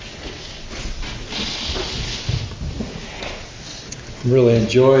Really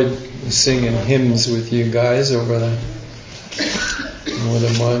enjoyed singing hymns with you guys over the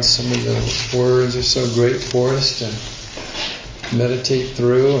months. Some of the words are so great for us to meditate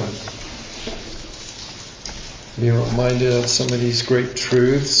through and be reminded of some of these great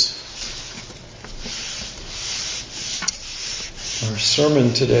truths. Our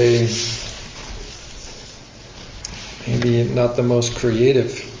sermon today, maybe not the most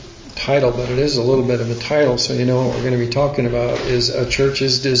creative title, but it is a little bit of a title, so you know what we're going to be talking about is a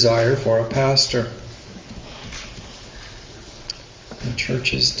church's desire for a pastor. A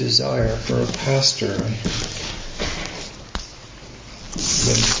church's desire for a pastor. I've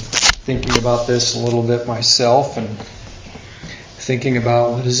been thinking about this a little bit myself and thinking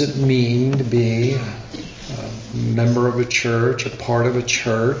about what does it mean to be a member of a church, a part of a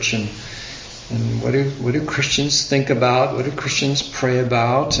church, and what do Christians think about? What do Christians pray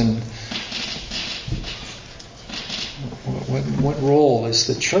about? And what role is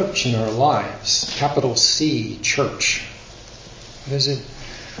the church in our lives? Capital C, church. What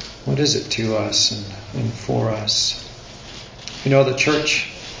is it to us and for us? You know, the church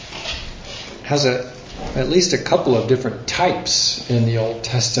has at least a couple of different types in the Old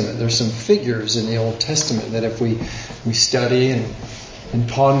Testament. There's some figures in the Old Testament that if we study and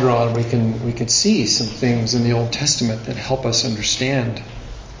ponder on, we can see some things in the Old Testament that help us understand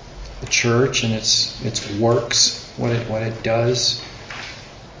the church and its works, what it does.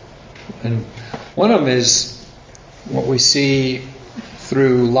 And one of them is what we see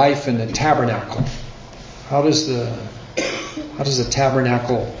through life in the tabernacle. How does the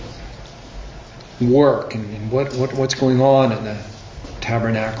tabernacle work, and what's going on in the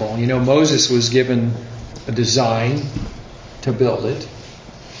tabernacle? You know, Moses was given a design to build it.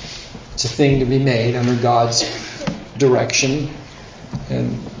 It's a thing to be made under God's direction.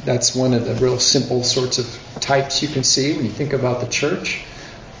 And that's one of the real simple sorts of types you can see when you think about the church.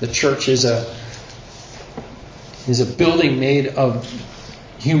 The church is a building made of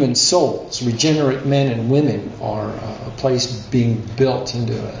human souls. Regenerate men and women are a place being built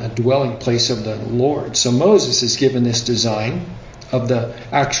into a dwelling place of the Lord. So Moses is given this design of the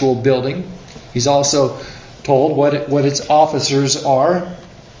actual building. He's also told what its officers are,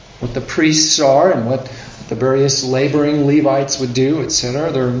 what the priests are, and what the various laboring Levites would do,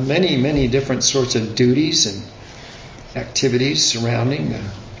 etc. There are many, many different sorts of duties and activities surrounding the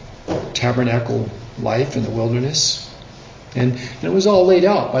tabernacle life in the wilderness. And it was all laid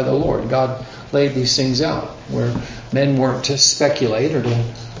out by the Lord. God laid these things out where men weren't to speculate or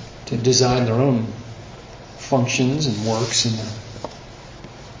to design their own functions and works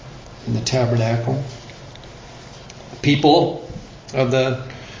in the tabernacle. People of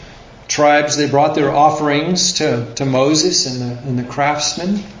the tribes, they brought their offerings to Moses and the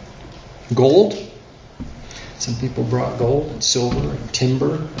craftsmen. Gold. Some people brought gold and silver and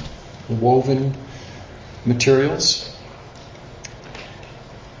timber, woven materials.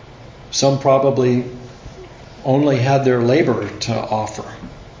 Some probably only had their labor to offer,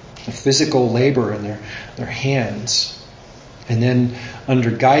 the physical labor in their hands. And then under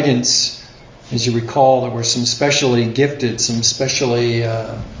guidance, as you recall, there were some specially gifted, some specially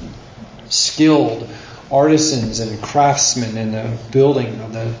skilled artisans and craftsmen in the building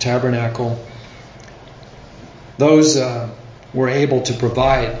of the tabernacle. Those were able to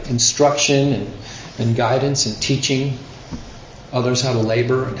provide instruction and guidance and teaching others how to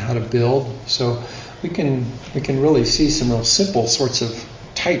labor and how to build. So we can really see some real simple sorts of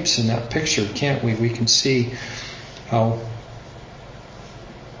types in that picture, can't we? We can see how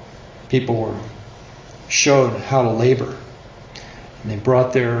people were shown how to labor. And they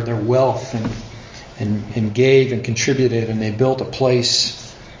brought their wealth and gave and contributed, and they built a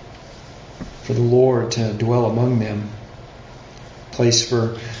place for the Lord to dwell among them. A place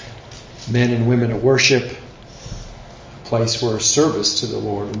for men and women to worship. A place where service to the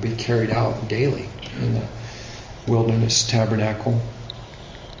Lord would be carried out daily in the wilderness tabernacle.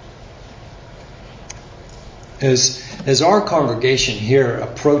 As our congregation here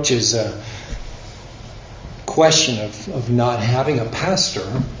approaches a question of not having a pastor,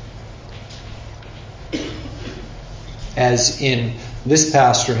 as in this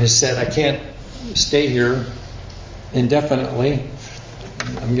pastor has said, I can't stay here indefinitely,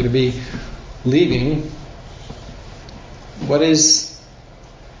 I'm going to be leaving. What is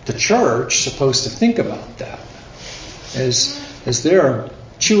the church supposed to think about that? As they're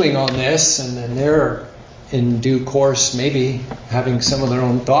chewing on this, and then they're in due course maybe having some of their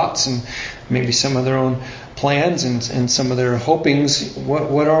own thoughts and maybe some of their own plans and some of their hopings,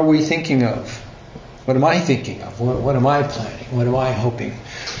 what are we thinking of? What am I thinking of? What am I planning? What am I hoping?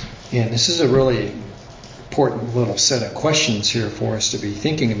 And this is a really important little set of questions here for us to be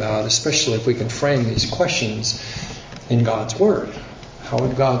thinking about, especially if we can frame these questions in God's Word. How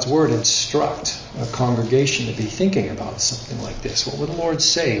would God's Word instruct a congregation to be thinking about something like this? What would the Lord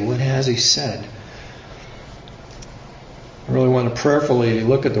say? What has He said? I really want to prayerfully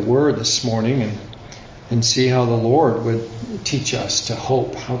look at the Word this morning and see how the Lord would teach us to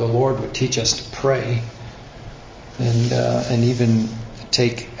hope, how the Lord would teach us to pray, and even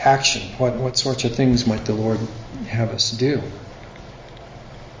take action. What sorts of things might the Lord have us do?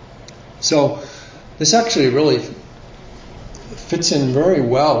 So this actually really fits in very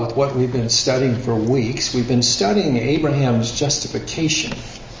well with what we've been studying for weeks. We've been studying Abraham's justification.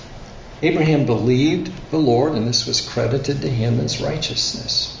 Abraham believed the Lord, and this was credited to him as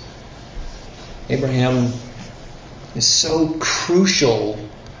righteousness. Abraham is so crucial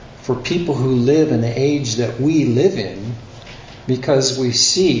for people who live in the age that we live in, because we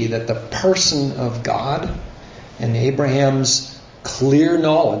see that the person of God and Abraham's clear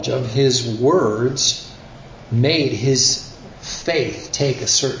knowledge of His words made his faith take a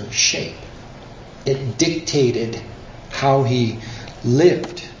certain shape. It dictated how he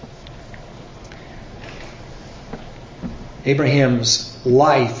lived. Abraham's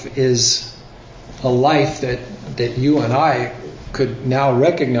life is a life that you and I could now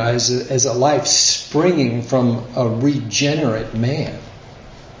recognize as a life springing from a regenerate man.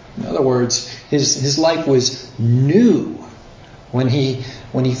 In other words, his life was new when he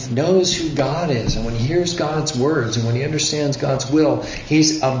knows who God is, and when he hears God's words, and when he understands God's will.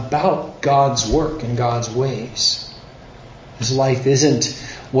 He's about God's work and God's ways. His life isn't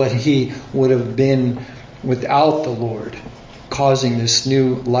what he would have been without the Lord causing this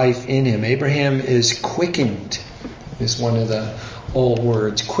new life in him. Abraham is quickened, is one of the old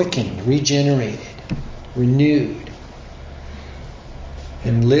words. Quickened, regenerated, renewed,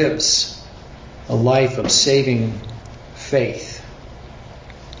 and lives a life of saving faith.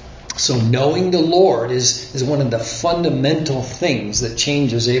 So knowing the Lord is one of the fundamental things that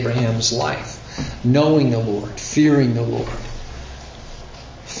changes Abraham's life. Knowing the Lord, fearing the Lord,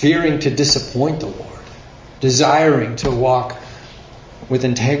 fearing to disappoint the Lord, desiring to walk with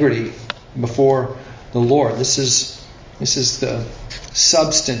integrity before the Lord. This is the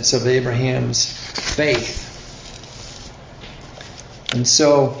substance of Abraham's faith. And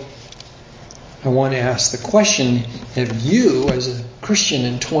so I want to ask the question, have you, as a Christian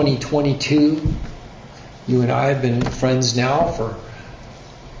in 2022, you and I have been friends now for,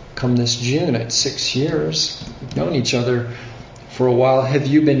 come this June, at 6 years. We've known each other for a while. Have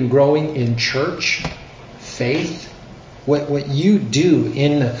you been growing in church faith? What you do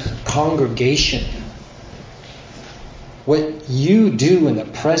in the congregation, what you do in the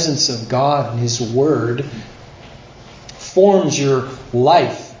presence of God and His Word, forms your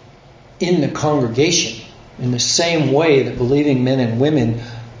life in the congregation in the same way that believing men and women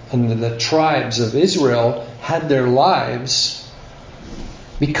under the tribes of Israel had their lives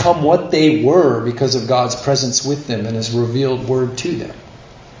become what they were because of God's presence with them and His revealed Word to them.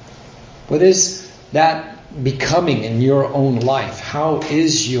 What is that becoming in your own life? How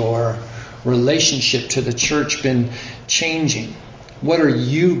is your relationship to the church been changing? What are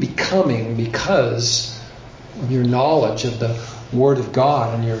you becoming because of your knowledge of the Word of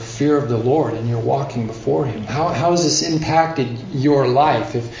God and your fear of the Lord and your walking before Him? How has this impacted your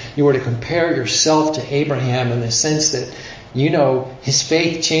life? If you were to compare yourself to Abraham in the sense that, his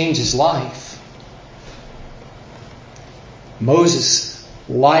faith changed his life. Moses'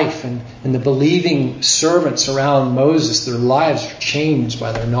 life and the believing servants around Moses, their lives are changed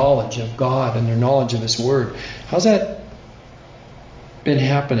by their knowledge of God and their knowledge of His Word. How's that been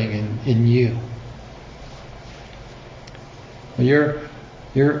happening in you? Your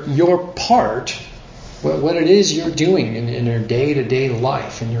part, what it is you're doing in your day-to-day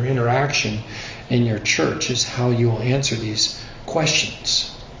life and your interaction in your church, is how you will answer these questions.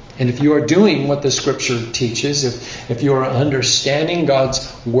 And if you are doing what the Scripture teaches, if you are understanding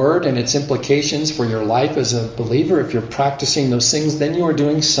God's Word and its implications for your life as a believer, if you're practicing those things, then you are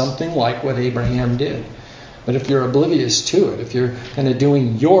doing something like what Abraham did. But if you're oblivious to it, if you're kind of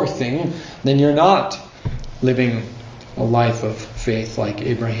doing your thing, then you're not living a life of faith like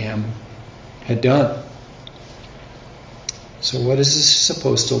Abraham had done. So what is this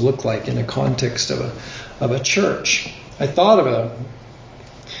supposed to look like in the context of a church? I thought of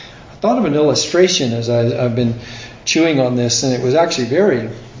an illustration as I've been chewing on this, and it was actually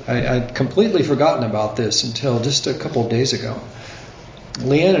I'd completely forgotten about this until just a couple of days ago.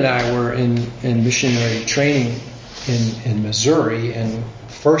 Leanne and I were in missionary training in Missouri, and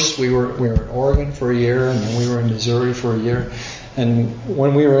first we were in Oregon for a year, and then we were in Missouri for a year. And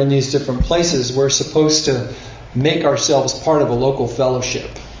when we were in these different places, we're supposed to make ourselves part of a local fellowship.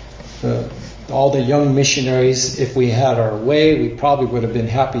 All the young missionaries, if we had our way, we probably would have been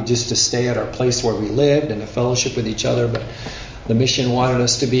happy just to stay at our place where we lived and to fellowship with each other. But the mission wanted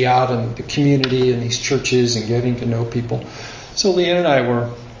us to be out in the community and these churches and getting to know people. So Leanne and I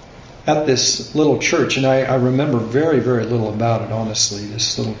were at this little church, and I remember very, very little about it, honestly,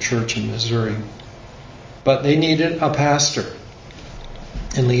 this little church in Missouri. But they needed a pastor.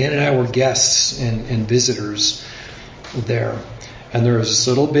 And Leanne and I were guests and visitors there. And there was this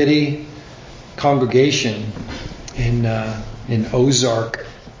little bitty congregation in Ozark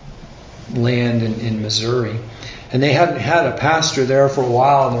land in Missouri. And they hadn't had a pastor there for a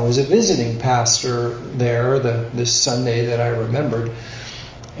while, and there was a visiting pastor there this Sunday that I remembered.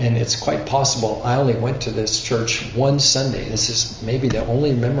 And it's quite possible I only went to this church one Sunday. This is maybe the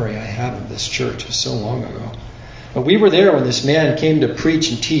only memory I have of this church. It was so long ago. But we were there when this man came to preach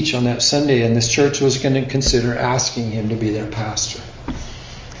and teach on that Sunday, and this church was going to consider asking him to be their pastor.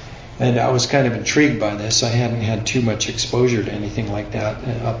 And I was kind of intrigued by this. I hadn't had too much exposure to anything like that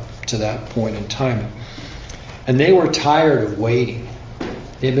up to that point in time. And they were tired of waiting.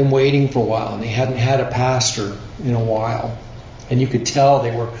 They'd been waiting for a while, and they hadn't had a pastor in a while. And you could tell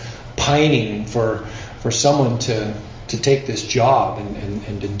they were pining for someone to take this job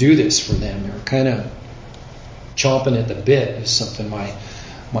and to do this for them. They were kind of chomping at the bit, is something my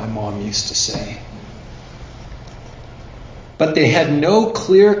mom used to say. But they had no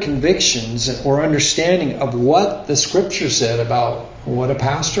clear convictions or understanding of what the Scripture said about what a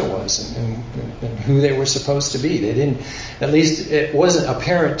pastor was and who they were supposed to be. They didn't, at least it wasn't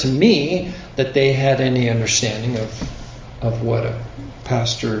apparent to me that they had any understanding of what a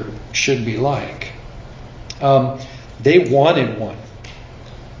pastor should be like. They wanted one.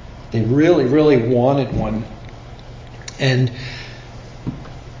 They really, really wanted one. And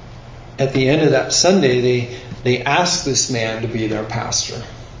at the end of that Sunday, they asked this man to be their pastor.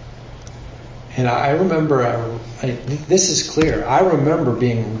 And I remember, this is clear, I remember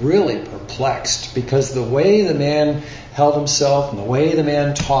being really perplexed because the way the man held himself and the way the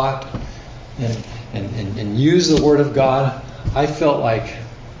man taught and used the Word of God, I felt like,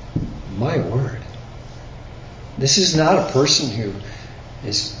 my word, this is not a person who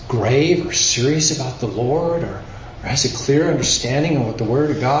is grave or serious about the Lord or has a clear understanding of what the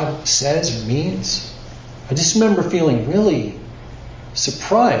Word of God says or means. I just remember feeling really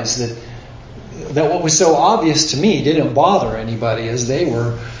surprised that what was so obvious to me didn't bother anybody as they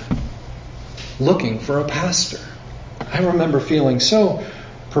were looking for a pastor. I remember feeling so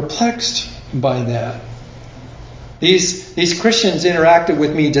perplexed by that. These Christians interacted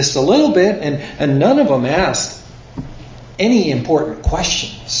with me just a little bit, and none of them asked any important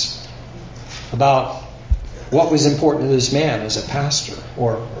questions about what was important to this man as a pastor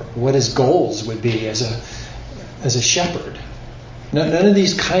or what his goals would be as a shepherd. None of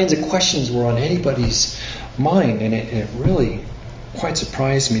these kinds of questions were on anybody's mind, and it really quite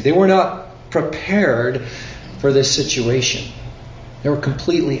surprised me. They were not prepared for this situation. They were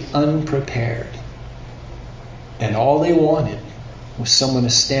completely unprepared. And all they wanted was someone to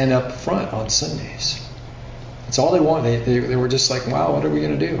stand up front on Sundays. That's all they wanted. They were just like, wow, what are we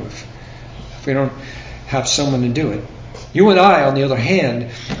going to do if we don't have someone to do it? You and I, on the other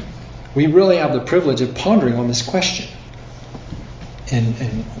hand, we really have the privilege of pondering on this question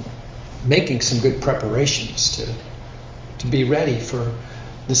and making some good preparations to be ready for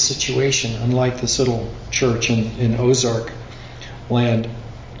this situation, unlike this little church in Ozark land.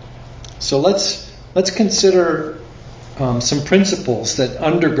 So let's consider some principles that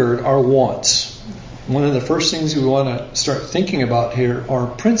undergird our wants. One of the first things we want to start thinking about here are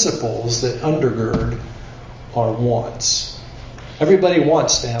principles that undergird our wants. Everybody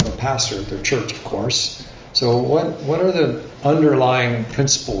wants to have a pastor at their church, of course. So what are the underlying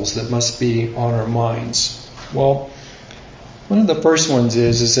principles that must be on our minds? Well, one of the first ones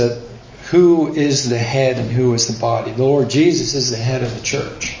is that who is the head and who is the body? The Lord Jesus is the head of the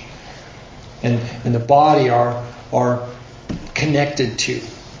church. And the body are connected to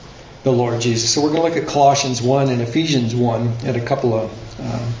the Lord Jesus. So we're going to look at Colossians 1 and Ephesians 1 at a couple of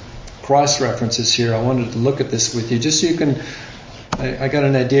cross-references here. I wanted to look at this with you just so you can... I got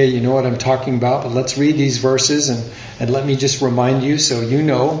an idea you know what I'm talking about, but let's read these verses and let me just remind you so you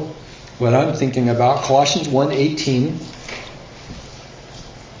know what I'm thinking about. Colossians 1:18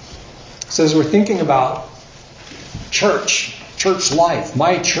 says we're thinking about church life,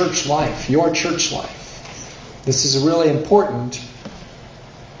 my church life, your church life. This is a really important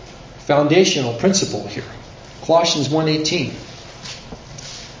foundational principle here. Colossians 1:18.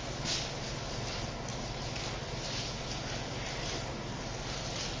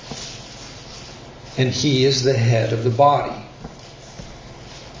 And He is the head of the body,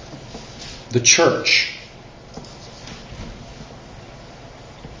 the church.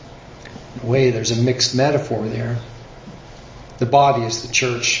 In a way, there's a mixed metaphor there. The body is the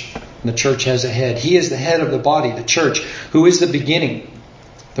church, and the church has a head. He is the head of the body, the church, who is the beginning,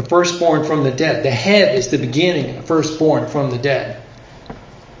 the firstborn from the dead. The head is the beginning, the firstborn from the dead,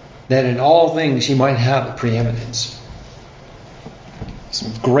 that in all things He might have the preeminence.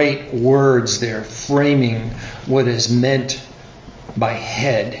 Some great words there framing what is meant by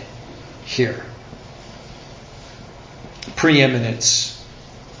head here. Preeminence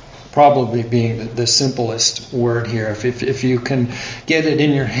probably being the simplest word here. If you can get it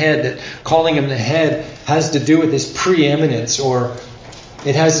in your head that calling Him the head has to do with His preeminence, or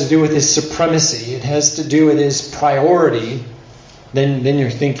it has to do with His supremacy, it has to do with His priority, then you're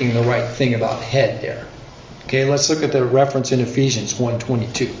thinking the right thing about head there. Okay, let's look at the reference in Ephesians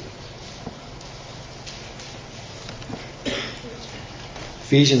 1:22.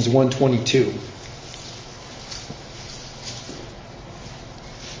 Ephesians 1:22.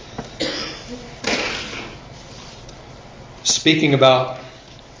 Speaking about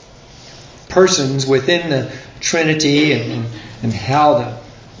persons within the Trinity and how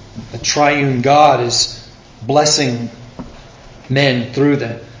the triune God is blessing men through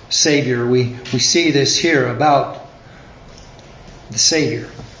the Savior. We see this here about the Savior.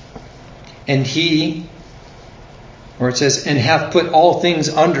 And He, or it says, and hath put all things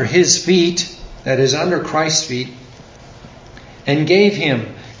under His feet, that is, under Christ's feet, and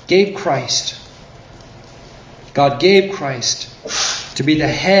gave Christ. God gave Christ to be the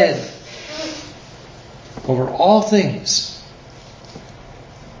head over all things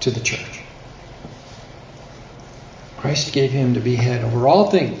to the church. Christ gave Him to be head over all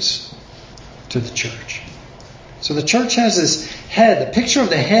things to the church. So the church has this head. The picture of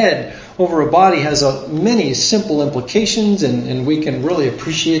the head over a body has many simple implications, and we can really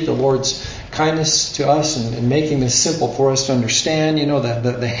appreciate the Lord's kindness to us in making this simple for us to understand. You know,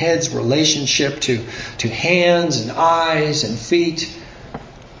 the head's relationship to hands and eyes and feet.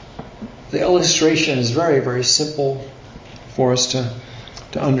 The illustration is very, very simple for us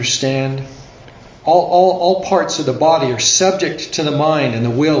to understand. All parts of the body are subject to the mind and the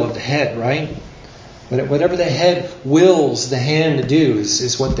will of the head, right? Whatever the head wills the hand to do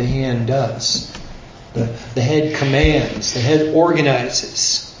is what the hand does. The head commands. The head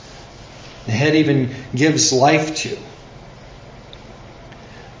organizes. The head even gives life to.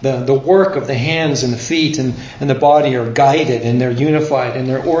 The work of the hands and the feet and the body are guided, and they're unified, and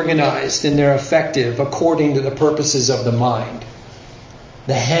they're organized, and they're effective according to the purposes of the mind.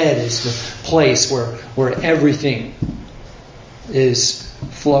 The head is the place where everything is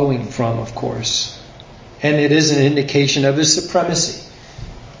flowing from, of course. And it is an indication of His supremacy.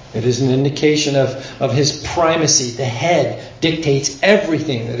 It is an indication of His primacy. The head dictates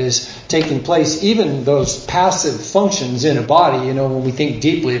everything that is taking place, even those passive functions in a body. You know, when we think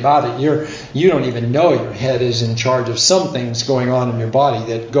deeply about it, you don't even know your head is in charge of some things going on in your body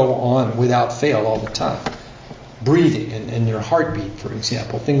that go on without fail all the time. Breathing and your heartbeat, for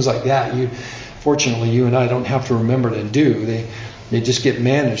example, things like that. Fortunately, you and I don't have to remember to do. They just get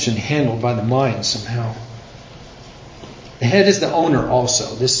managed and handled by the mind somehow. The head is the owner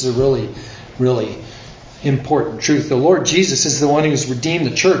also. This is a really, really important truth. The Lord Jesus is the one who's redeemed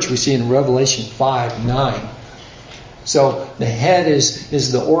the church. We see in Revelation 5:9. So the head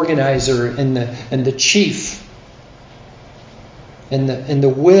is the organizer and the chief and the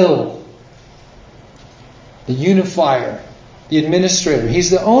will. The unifier, the administrator. He's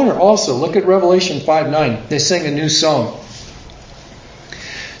the owner also. Look at Revelation 5:9. They sang a new song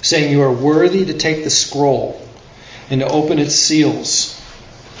saying, "You are worthy to take the scroll and to open its seals."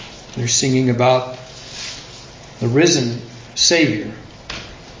 They're singing about the risen Savior.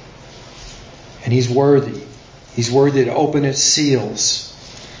 And He's worthy. He's worthy to open its seals.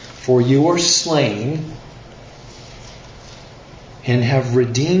 For you are slain and have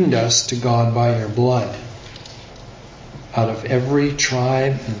redeemed us to God by your blood, out of every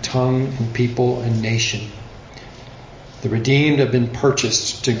tribe and tongue and people and nation. The redeemed have been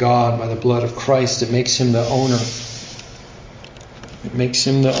purchased to God by the blood of Christ. It makes Him the owner. It makes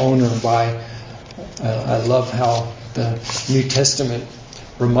Him the owner by... I love how the New Testament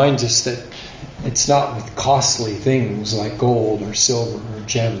reminds us that it's not with costly things like gold or silver or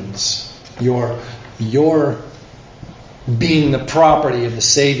gems. Your being the property of the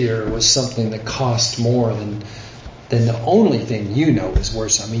Savior was something that cost more than the only thing you know is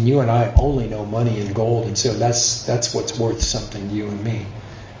worth. I mean, you and I only know money and gold, and so that's what's worth something to you and me.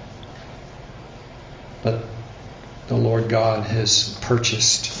 But the Lord God has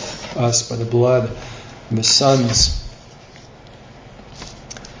purchased us by the blood of His sons.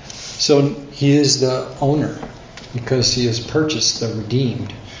 So He is the owner because He has purchased the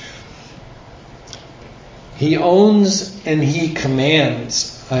redeemed. He owns and He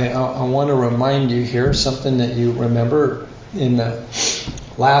commands. I want to remind you here something that you remember in the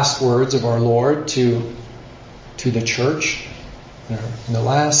last words of our Lord to the church. In the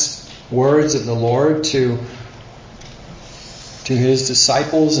last words of the Lord to His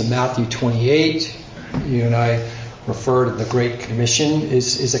disciples in Matthew 28. You and I refer to the Great Commission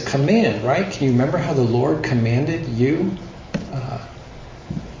is a command, right? Can you remember how the Lord commanded you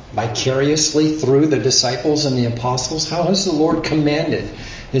vicariously through the disciples and the apostles? How has the Lord commanded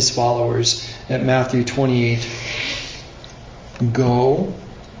His followers at Matthew 28? Go.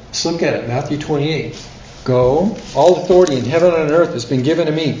 Let's look at it. Matthew 28. Go. All authority in heaven and on earth has been given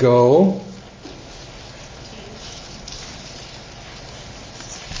to me. Go.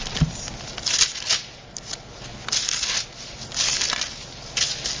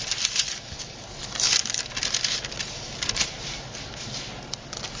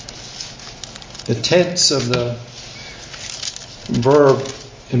 The tense of the verb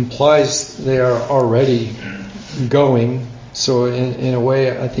implies they are already going. So in a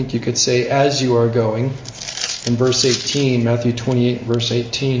way, I think you could say, as you are going. In verse 18, Matthew 28, verse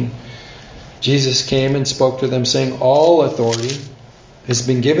 18, Jesus came and spoke to them, saying, all authority has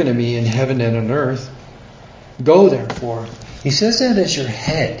been given to me in heaven and on earth. Go, therefore. He says that as your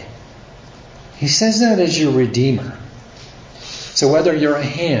head. He says that as your Redeemer. So whether you're a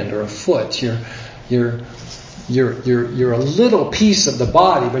hand or a foot, you're a little piece of the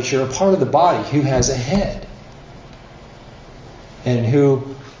body, but you're a part of the body who has a head and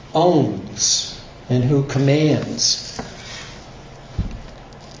who owns and who commands.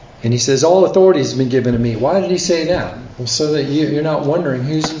 And He says, all authority has been given to me. Why did He say that? Well, so that you're not wondering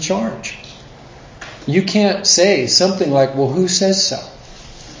who's in charge. You can't say something like, well, who says so?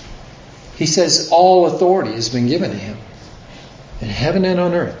 He says all authority has been given to Him in heaven and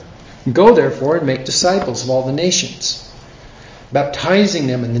on earth. Go therefore and make disciples of all the nations, baptizing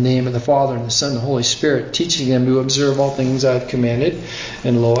them in the name of the Father and the Son and the Holy Spirit, teaching them to observe all things I have commanded,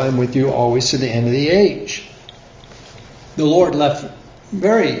 and lo, I am with you always to the end of the age. The Lord left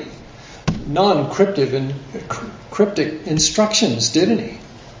very non-cryptic and cryptic instructions, didn't He?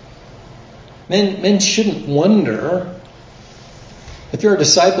 Men shouldn't wonder. If you're a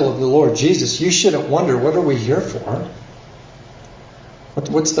disciple of the Lord Jesus, you shouldn't wonder, what are we here for?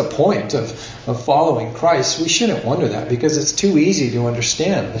 What's the point of following Christ? We shouldn't wonder that, because it's too easy to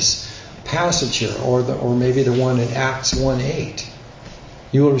understand this passage here, or maybe the one in Acts 1:8.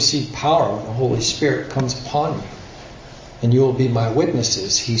 You will receive power when the Holy Spirit comes upon you, and you will be my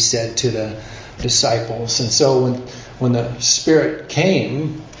witnesses, He said to the disciples. And so when the Spirit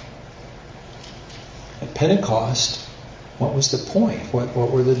came at Pentecost, what was the point? What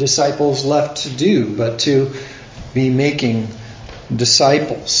were the disciples left to do but to be making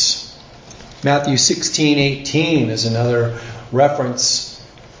disciples? Matthew 16:18 is another reference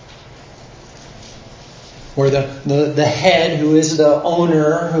where the head, who is the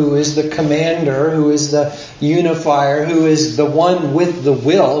owner, who is the commander, who is the unifier, who is the one with the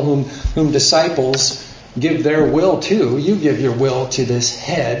will, whom disciples give their will to. You give your will to this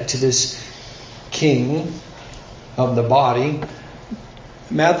head, to this king of the body.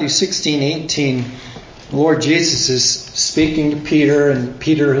 Matthew 16:18, the Lord Jesus is speaking to Peter, and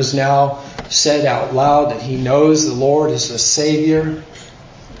Peter has now said out loud that he knows the Lord is the Savior.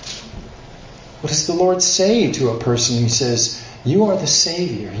 What does the Lord say to a person? He says, you are the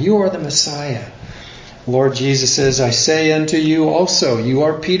Savior. You are the Messiah. Lord Jesus says, I say unto you also, you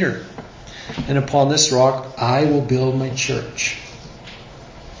are Peter, and upon this rock I will build my church.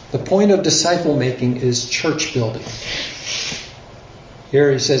 The point of disciple making is church building.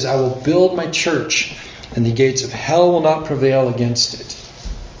 Here He says, I will build my church, and the gates of hell will not prevail against it.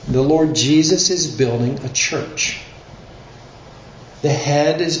 The Lord Jesus is building a church. The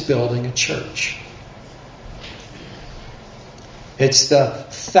head is building a church. It's the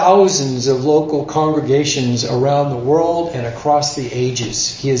thousands of local congregations around the world and across the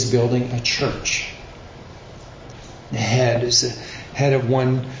ages. He is building a church. The head is the head of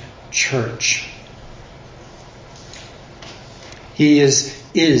one church. He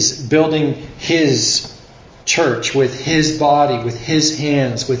is building His church with His body, with His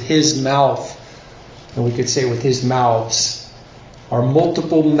hands, with His mouth. And we could say with His mouths. Our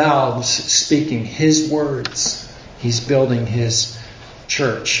multiple mouths speaking His words. He's building His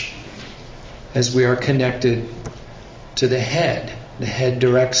church as we are connected to the head. The head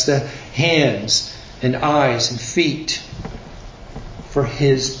directs the hands and eyes and feet. for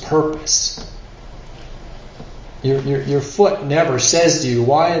His purpose. Your foot never says to you,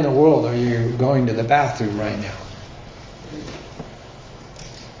 why in the world are you going to the bathroom right now?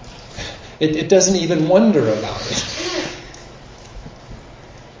 It doesn't even wonder about it.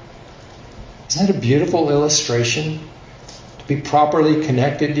 Isn't that a beautiful illustration? To be properly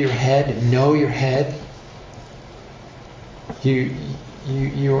connected to your head and know your head.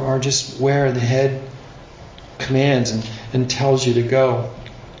 You are just where the head commands and tells you to go.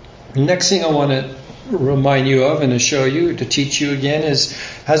 The next thing I want to remind you of and to show you, to teach you again,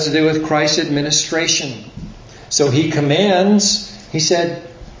 has to do with Christ's administration. So He commands, He said,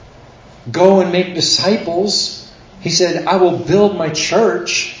 go and make disciples. He said, I will build my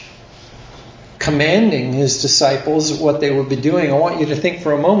church, commanding His disciples what they would be doing. I want you to think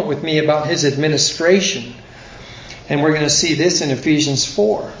for a moment with me about His administration. And we're going to see this in Ephesians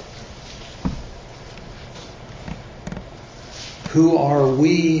 4. Who are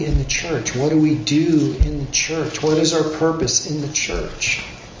we in the church? What do we do in the church? What is our purpose in the church?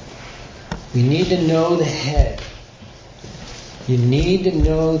 We need to know the head. You need to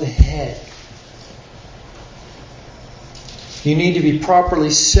know the head. You need to be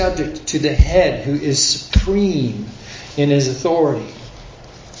properly subject to the head who is supreme in His authority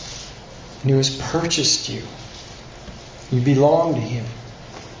and who has purchased you. You belong to Him.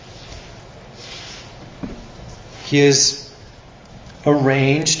 He has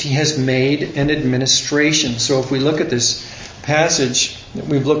arranged, He has made an administration. So if we look at this passage that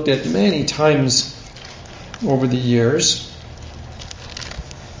we've looked at many times over the years,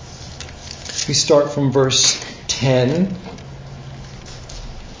 we start from verse 10.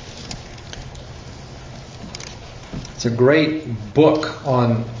 It's a great book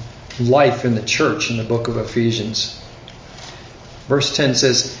on life in the church in the book of Ephesians. Verse 10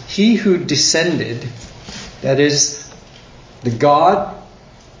 says, He who descended, that is, the God,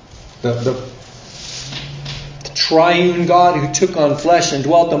 the triune God who took on flesh and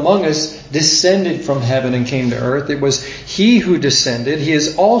dwelt among us, descended from heaven and came to earth. It was He who descended. He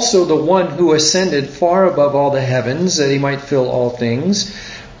is also the one who ascended far above all the heavens, that He might fill all things.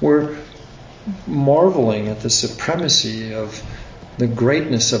 We're marveling at the supremacy of the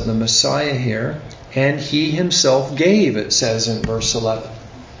greatness of the Messiah here. And He Himself gave, it says in verse 11.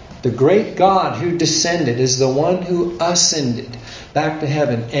 The great God who descended is the one who ascended back to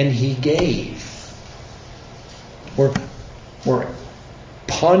heaven, and He gave. We're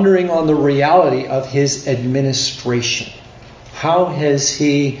pondering on the reality of His administration. How has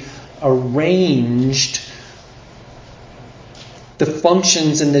He arranged the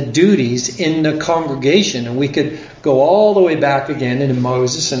functions and the duties in the congregation? And we could go all the way back again into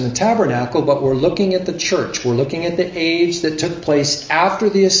Moses and the tabernacle, but we're looking at the church. We're looking at the age that took place after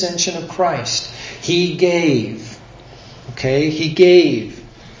the ascension of Christ. He gave. Okay? He gave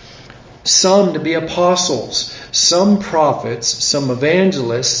some to be apostles, some prophets, some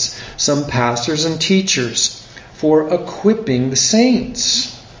evangelists, some pastors and teachers, for equipping the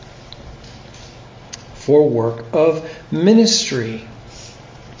saints, for work of ministry,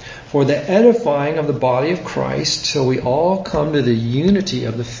 for the edifying of the body of Christ, till we all come to the unity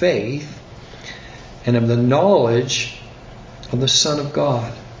of the faith and of the knowledge of the Son of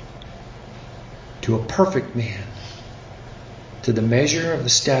God, to a perfect man, to the measure of the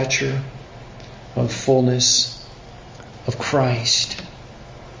stature of fullness of Christ.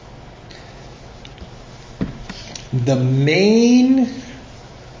 The main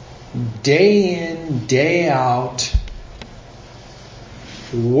day in, day out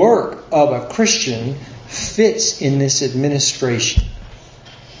work of a Christian fits in this administration.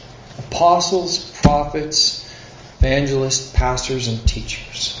 Apostles, prophets, evangelists, pastors, and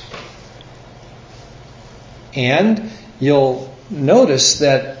teachers. And you'll notice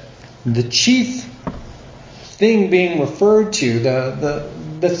that the chief thing being referred to,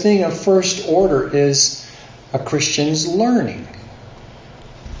 the thing of first order, is a Christian's learning.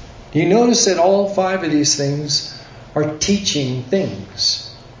 You notice that all 5 of these things are teaching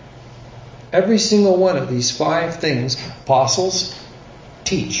things. Every single one of these 5 things, apostles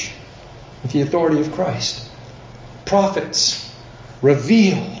teach with the authority of Christ. Prophets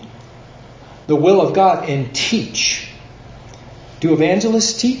reveal the will of God and teach. Do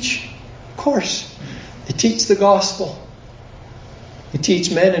evangelists teach? Of course. They teach the gospel. They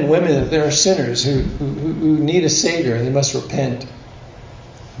teach men and women that there are sinners who need a Savior and they must repent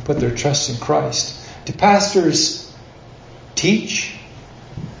and put their trust in Christ. Do pastors teach?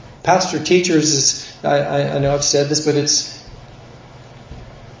 Pastor teachers is, I know I've said this, but it's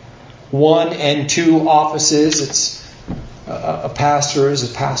 1 and 2 offices. It's a pastor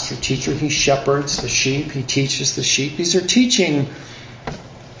is a pastor teacher. He shepherds the sheep. He teaches the sheep. These are teaching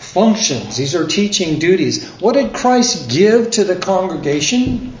functions. These are teaching duties. What did Christ give to the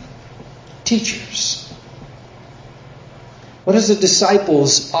congregation? Teachers. What is the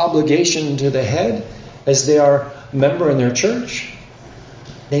disciples' obligation to the head as they are a member in their church?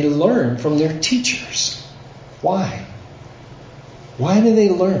 They learn from their teachers. Why? Why do they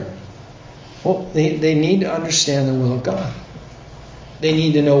learn? Well, they need to understand the will of God. They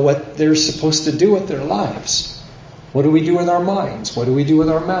need to know what they're supposed to do with their lives. What do we do with our minds? What do we do with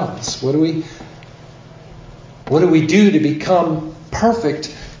our mouths? What do we do to become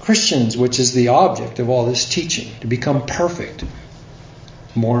perfect Christians, which is the object of all this teaching, to become perfect?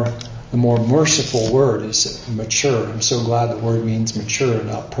 The more merciful word is mature. I'm so glad the word means mature and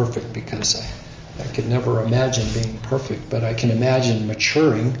not perfect, because I could never imagine being perfect, but I can imagine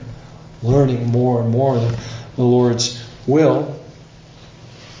maturing, learning more and more the Lord's will.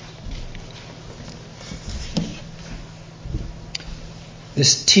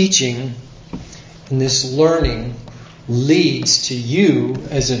 This teaching and this learning leads to you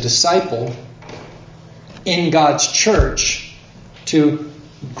as a disciple in God's church to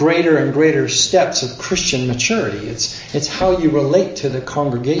greater and greater steps of Christian maturity. It's how you relate to the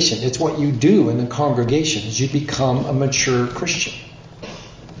congregation. It's what you do in the congregation as you become a mature Christian.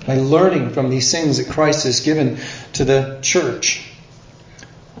 By learning from these things that Christ has given to the church.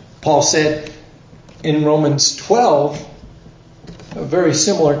 Paul said in Romans 12, a very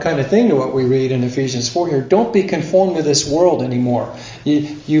similar kind of thing to what we read in Ephesians 4 here. Don't be conformed to this world anymore.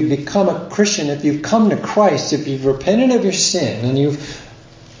 You've become a Christian if you've come to Christ, if you've repented of your sin, and you've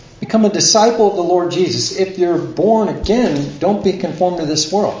become a disciple of the Lord Jesus. If you're born again, don't be conformed to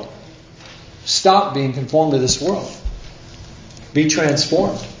this world. Stop being conformed to this world. Be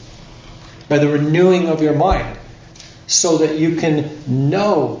transformed by the renewing of your mind so that you can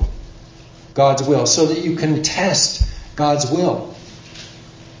know God's will, so that you can test God's will.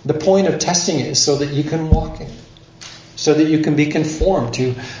 The point of testing it is so that you can walk in it, so that you can be conformed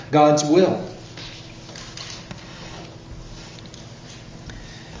to God's will.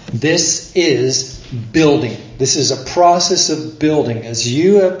 This is building. This is a process of building. As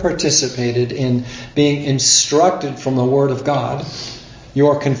you have participated in being instructed from the Word of God,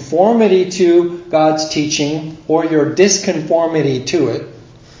 your conformity to God's teaching or your disconformity to it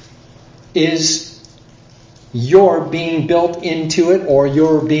is your being built into it, or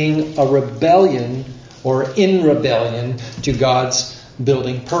your being a rebellion or in rebellion to God's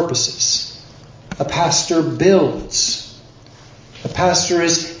building purposes. A pastor builds. A pastor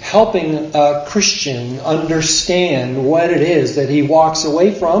is helping a Christian understand what it is that he walks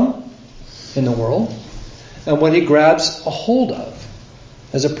away from in the world and what he grabs a hold of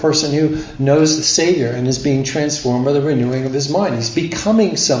as a person who knows the Savior and is being transformed by the renewing of his mind. He's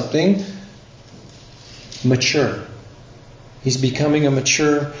becoming something mature. He's becoming a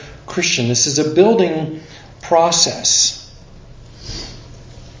mature Christian. This is a building process.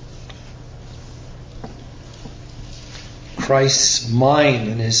 Christ's mind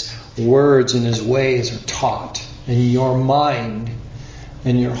and His words and His ways are taught. And your mind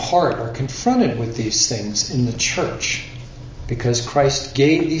and your heart are confronted with these things in the church, because Christ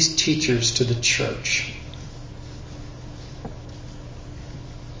gave these teachers to the church.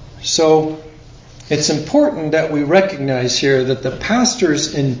 So it's important that we recognize here that the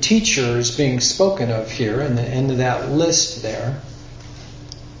pastors and teachers being spoken of here in the end of that list there,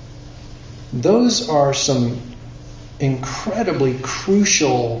 those are some incredibly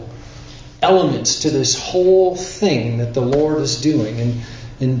crucial elements to this whole thing that the Lord is doing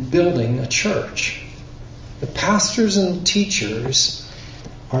in building a church. The pastors and teachers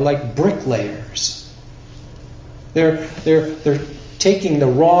are like bricklayers. They're taking the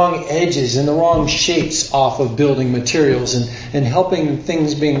wrong edges and the wrong shapes off of building materials and helping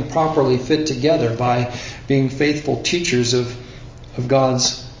things being properly fit together by being faithful teachers of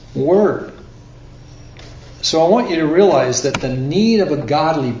God's Word. So I want you to realize that the need of a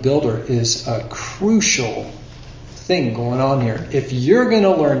godly builder is a crucial thing going on here. If you're going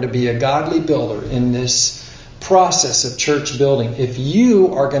to learn to be a godly builder in this process of church building, if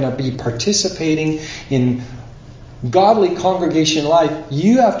you are going to be participating in godly congregation life,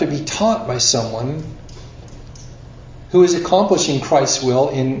 you have to be taught by someone who is accomplishing Christ's will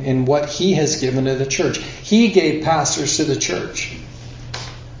in what He has given to the church. He gave pastors to the church.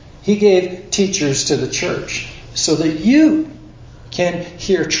 He gave teachers to the church so that you can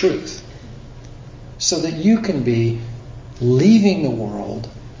hear truth, so that you can be leaving the world,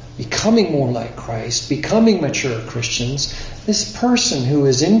 becoming more like Christ, becoming mature Christians. This person who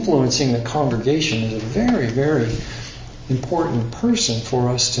is influencing the congregation is a very, very important person for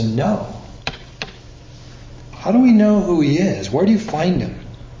us to know. How do we know who he is? Where do you find him?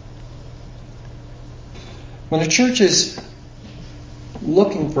 When a church is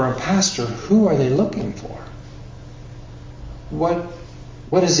looking for a pastor, who are they looking for?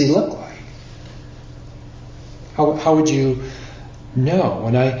 What does he look like? How would you know?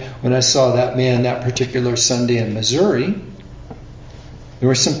 When I saw that man that particular Sunday in Missouri, there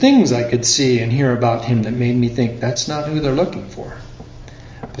were some things I could see and hear about him that made me think that's not who they're looking for.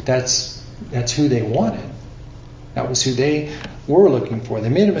 But that's who they wanted. That was who they were looking for. They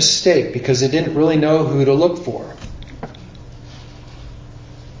made a mistake because they didn't really know who to look for.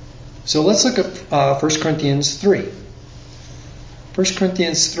 So let's look at 1 Corinthians 3. 1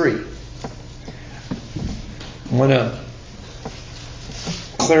 Corinthians 3. I want to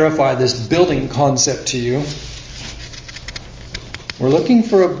clarify this building concept to you. We're looking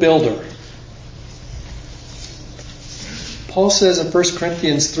for a builder. Paul says in 1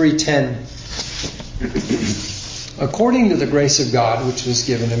 Corinthians 3:10, according to the grace of God which was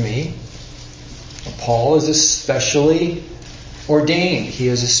given to me, Paul is especially ordained. He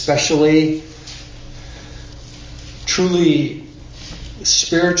is especially truly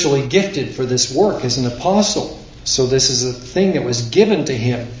spiritually gifted for this work as an apostle. So this is a thing that was given to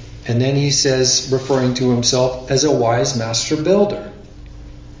him. And then he says, referring to himself as a wise master builder.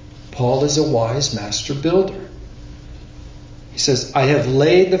 Paul is a wise master builder. He says, I have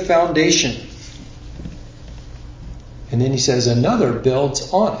laid the foundation. And then he says, another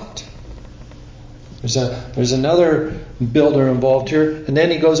builds on it. There's another builder involved here. And then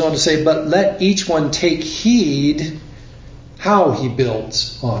he goes on to say, but let each one take heed how he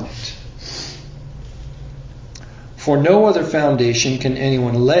builds on it. For no other foundation can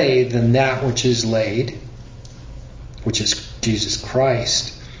anyone lay than that which is laid, which is Jesus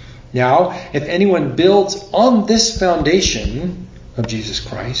Christ. Now, if anyone builds on this foundation of Jesus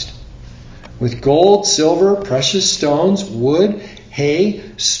Christ, with gold, silver, precious stones, wood, hay,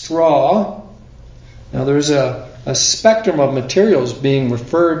 straw. Now there's a spectrum of materials being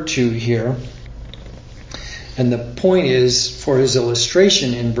referred to here. And the point is, for his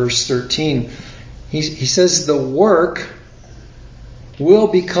illustration in verse 13, he says the work will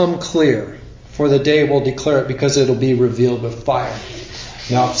become clear, for the day will declare it, because it'll be revealed with fire.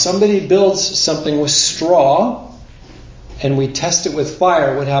 Now, if somebody builds something with straw and we test it with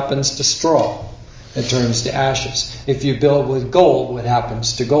fire, what happens to straw? It turns to ashes. If you build with gold, what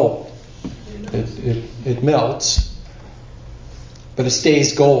happens to gold? It melts, but it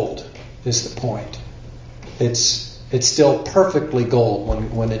stays gold, is the point. It's still perfectly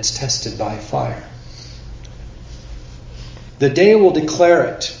gold when it's tested by fire. The day will declare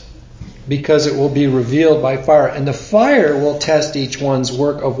it, because it will be revealed by fire. And the fire will test each one's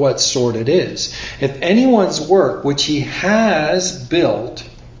work of what sort it is. If anyone's work which he has built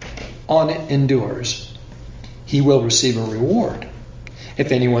on it endures, he will receive a reward.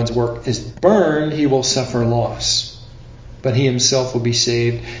 If anyone's work is burned, he will suffer loss. But he himself will be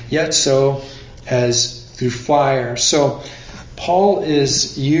saved, yet so as through fire. So Paul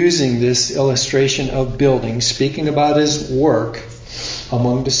is using this illustration of building, speaking about his work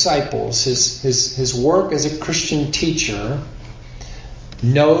among disciples. His work as a Christian teacher,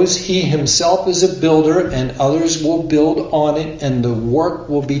 knows he himself is a builder and others will build on it, and the work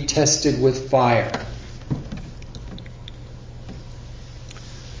will be tested with fire.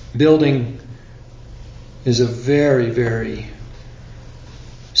 Building is a very, very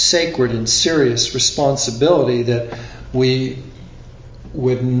sacred and serious responsibility that we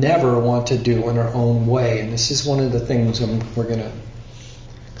would never want to do in our own way. And this is one of the things we're going to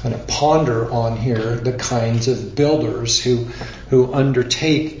kind of ponder on here, the kinds of builders who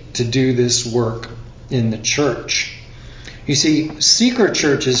undertake to do this work in the church. You see, seeker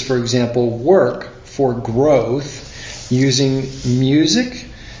churches, for example, work for growth using music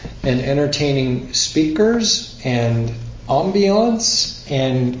and entertaining speakers and ambiance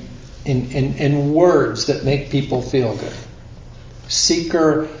and words that make people feel good.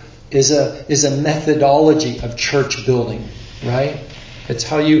 Seeker is a methodology of church building, right? It's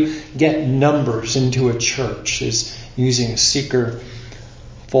how you get numbers into a church, is using a seeker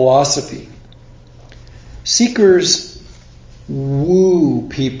philosophy. Seekers woo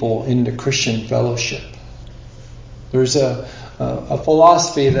people into Christian fellowship. There's a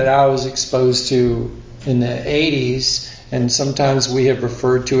philosophy that I was exposed to in the 80s, and sometimes we have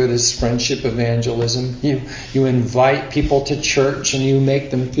referred to it as friendship evangelism. You invite people to church and you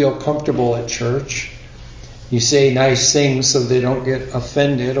make them feel comfortable at church. You say nice things so they don't get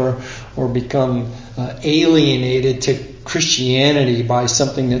offended or become alienated to Christianity by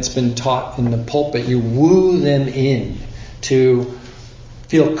something that's been taught in the pulpit. You woo them in to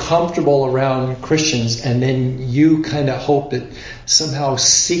feel comfortable around Christians, and then you kind of hope that somehow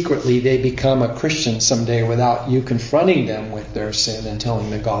secretly they become a Christian someday without you confronting them with their sin and telling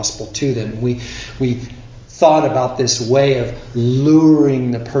the gospel to them. We thought about this way of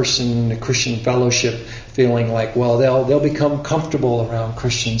luring the person into Christian fellowship, feeling like, well, they'll become comfortable around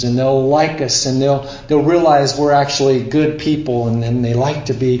Christians and they'll like us and they'll realize we're actually good people and then they like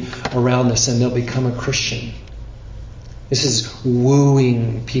to be around us and they'll become a Christian. This is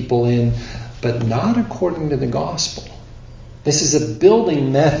wooing people in, but not according to the gospel. This is a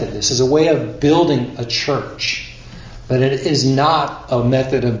building method. This is a way of building a church. But it is not a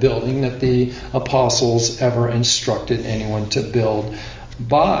method of building that the apostles ever instructed anyone to build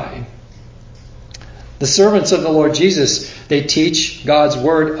by. The servants of the Lord Jesus, they teach God's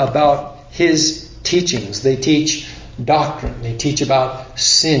word about His teachings. They teach doctrine. They teach about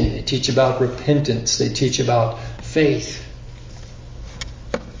sin. They teach about repentance. They teach about faith.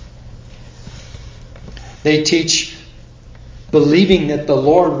 They teach believing that the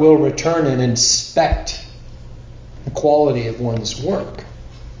Lord will return and inspect the quality of one's work.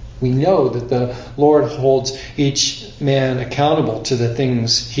 We know that the Lord holds each man accountable to the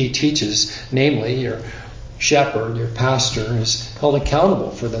things he teaches. Namely, your shepherd, your pastor, is held accountable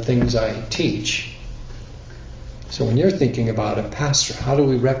for the things I teach. So when you're thinking about a pastor, how do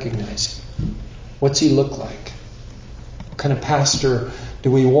we recognize him? What's he look like? What kind of pastor do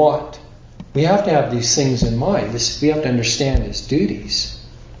we want? We have to have these things in mind. We have to understand his duties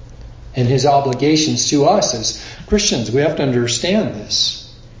and his obligations to us as Christians. We have to understand this.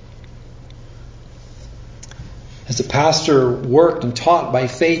 Has the pastor worked and taught by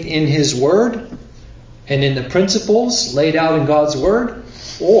faith in his word and in the principles laid out in God's word?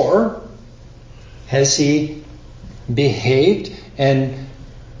 Or has he behaved and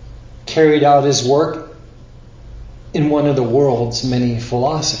carried out his work in one of the world's many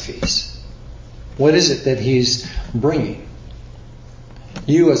philosophies? What is it that he's bringing?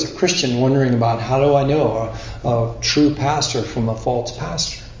 You as a Christian wondering about, how do I know a true pastor from a false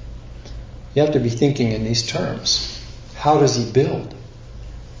pastor? You have to be thinking in these terms. How does he build?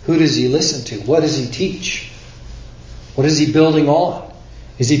 Who does he listen to? What does he teach? What is he building on?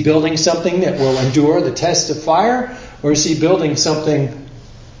 Is he building something that will endure the test of fire? Or is he building something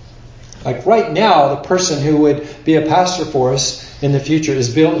like right now, the person who would be a pastor for us in the future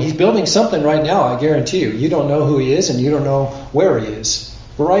he's building something right now, I guarantee you. You don't know who he is and you don't know where he is.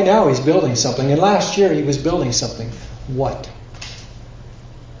 But right now he's building something. And last year he was building something. What?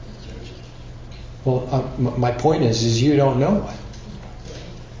 Well, my point is you don't know what.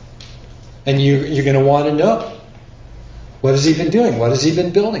 And you're going to want to know. What has he been doing? What has he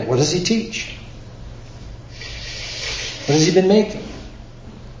been building? What does he teach? What has he been making?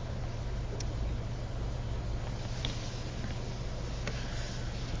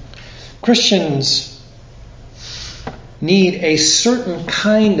 Christians need a certain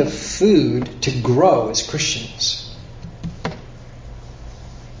kind of food to grow as Christians.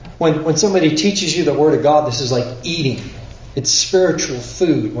 When somebody teaches you the Word of God, this is like eating. It's spiritual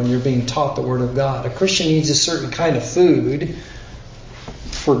food when you're being taught the Word of God. A Christian needs a certain kind of food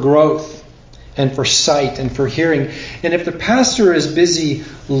for growth and for sight and for hearing. And if the pastor is busy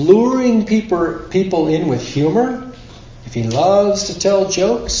luring people in with humor, if he loves to tell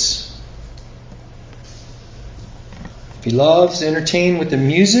jokes, if he loves to entertain with the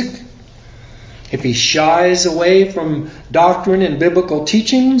music, if he shies away from doctrine and biblical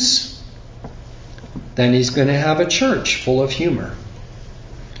teachings, then he's going to have a church full of humor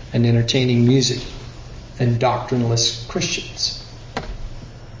and entertaining music and doctrineless Christians.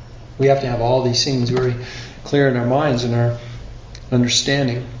 We have to have all these things very clear in our minds and our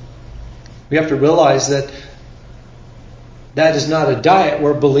understanding. We have to realize that that is not a diet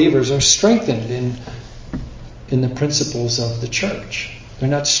where believers are strengthened in the principles of the church. They're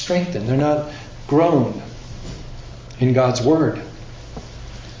not strengthened. They're not grown in God's Word.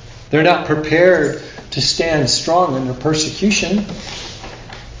 They're not prepared to stand strong under persecution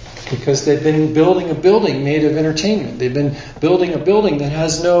because they've been building a building made of entertainment. They've been building a building that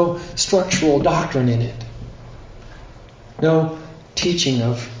has no structural doctrine in it. No teaching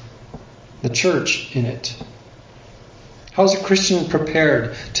of the church in it. How is a Christian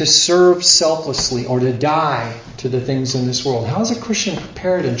prepared to serve selflessly or to die to the things in this world? How is a Christian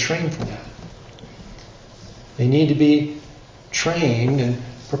prepared and trained for that? They need to be trained and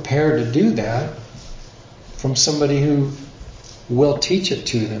prepared to do that from somebody who will teach it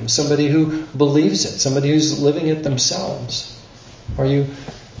to them, somebody who believes it, somebody who's living it themselves. Are you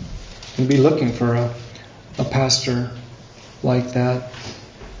going to be looking for a pastor like that?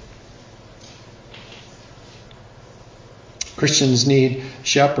 Christians need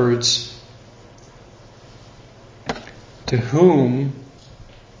shepherds to whom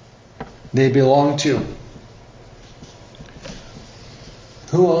they belong to.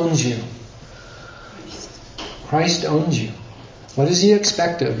 Who owns you? Christ owns you. What does He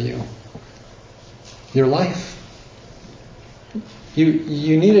expect of you? Your life.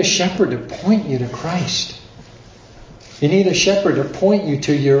 You need a shepherd to point you to Christ. You need a shepherd to point you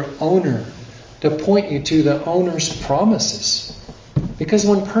to your owner, to point you to the owner's promises. Because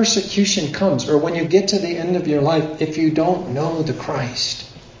when persecution comes, or when you get to the end of your life, if you don't know the Christ,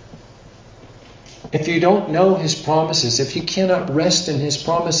 if you don't know His promises, if you cannot rest in His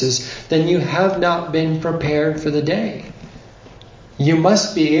promises, then you have not been prepared for the day. You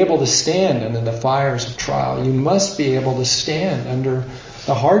must be able to stand under the fires of trial. You must be able to stand under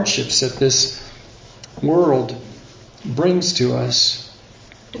the hardships that this world brings to us.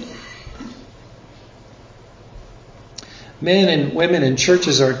 Men and women in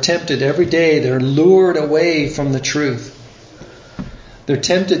churches are tempted every day. They're lured away from the truth. They're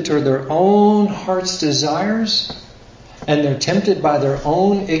tempted toward their own heart's desires, and they're tempted by their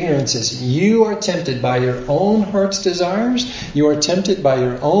own ignorances. You are tempted by your own heart's desires. You are tempted by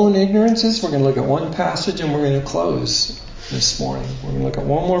your own ignorances. We're going to look at one passage and we're going to close this morning. We're going to look at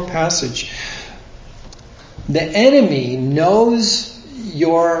one more passage. The enemy knows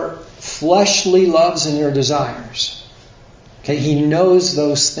your fleshly loves and your desires. Okay, he knows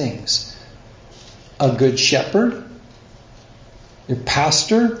those things. A good shepherd, your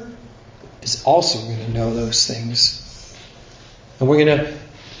pastor, is also going to know those things. And we're going to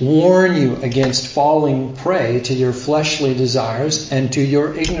warn you against falling prey to your fleshly desires and to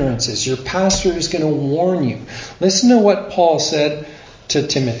your ignorances. Your pastor is going to warn you. Listen to what Paul said to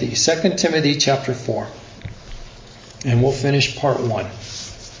Timothy. 2 Timothy chapter 4. And we'll finish part 1.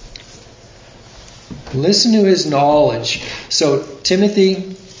 Listen to his knowledge. So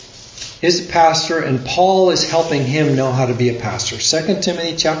Timothy is a pastor, and Paul is helping him know how to be a pastor. 2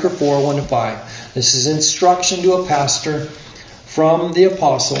 Timothy chapter 4, 1 to 5. This is instruction to a pastor from the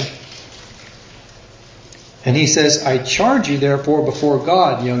apostle. And he says, I charge you therefore before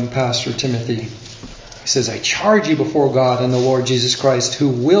God, young pastor Timothy. He says, I charge you before God and the Lord Jesus Christ, who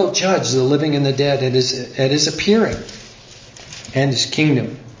will judge the living and the dead at his appearing and His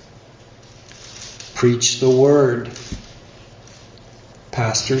kingdom. Preach the word.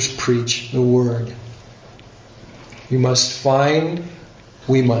 Pastors, preach the word. We must find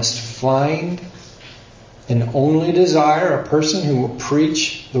and only desire a person who will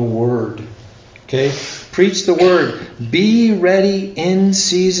preach the word. Okay? Preach the word. Be ready in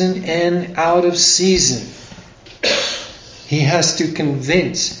season and out of season. He has to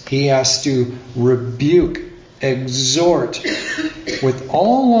convince. He has to rebuke, exhort with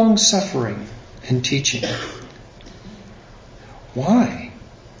all long suffering and teaching. Why?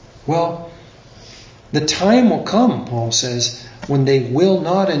 Well, the time will come, Paul says, when they will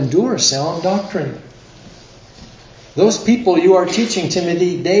not endure sound doctrine. Those people you are teaching,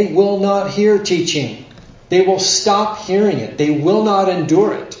 Timothy, they will not hear teaching. They will stop hearing it. They will not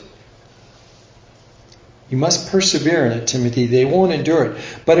endure it. You must persevere in it, Timothy. They won't endure it.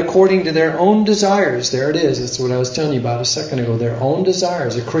 But according to their own desires, there it is. That's what I was telling you about a second ago. Their own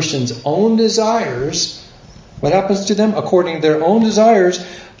desires, a Christian's own desires. What happens to them? According to their own desires,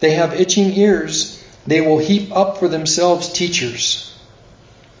 they have itching ears. They will heap up for themselves teachers.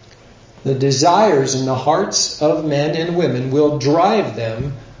 The desires in the hearts of men and women will drive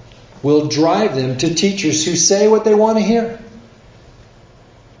them to teachers who say what they want to hear.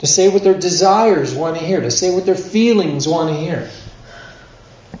 To say what their desires want to hear. To say what their feelings want to hear.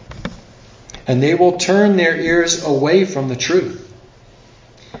 And they will turn their ears away from the truth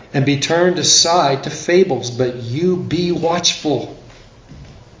and be turned aside to fables. But you be watchful.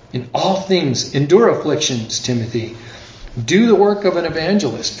 In all things, endure afflictions, Timothy. Do the work of an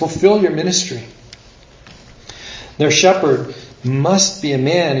evangelist. Fulfill your ministry. Their shepherd must be a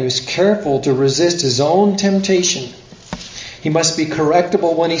man who is careful to resist his own temptation. He must be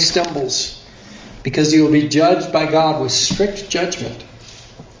correctable when he stumbles, because he will be judged by God with strict judgment.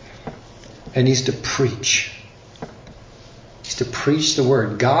 And he's to preach. He's to preach the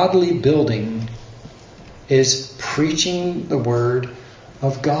word. Godly building is preaching the word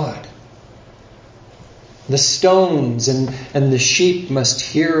of God. The stones and the sheep must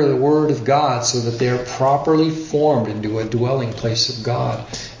hear the word of God so that they are properly formed into a dwelling place of God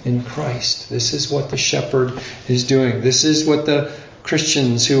in Christ. This is what the shepherd is doing. This is what the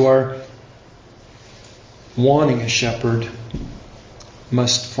Christians who are wanting a shepherd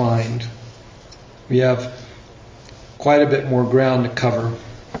must find. We have quite a bit more ground to cover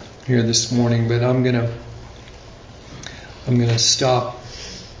here this morning, but I'm going I'm going to stop.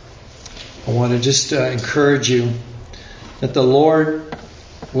 I want to just encourage you that the Lord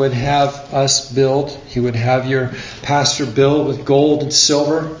would have us build. He would have your pastor build with gold and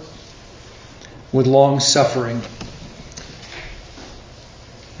silver, with long suffering.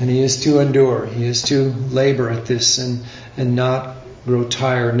 And he is to endure. He is to labor at this and not grow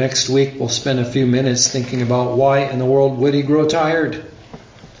tired. Next week we'll spend a few minutes thinking about why in the world would he grow tired?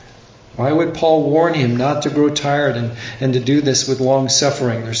 Why would Paul warn him not to grow tired and to do this with long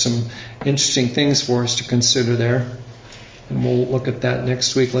suffering? There's some interesting things for us to consider there. And we'll look at that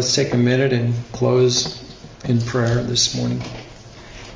next week. Let's take a minute and close in prayer this morning.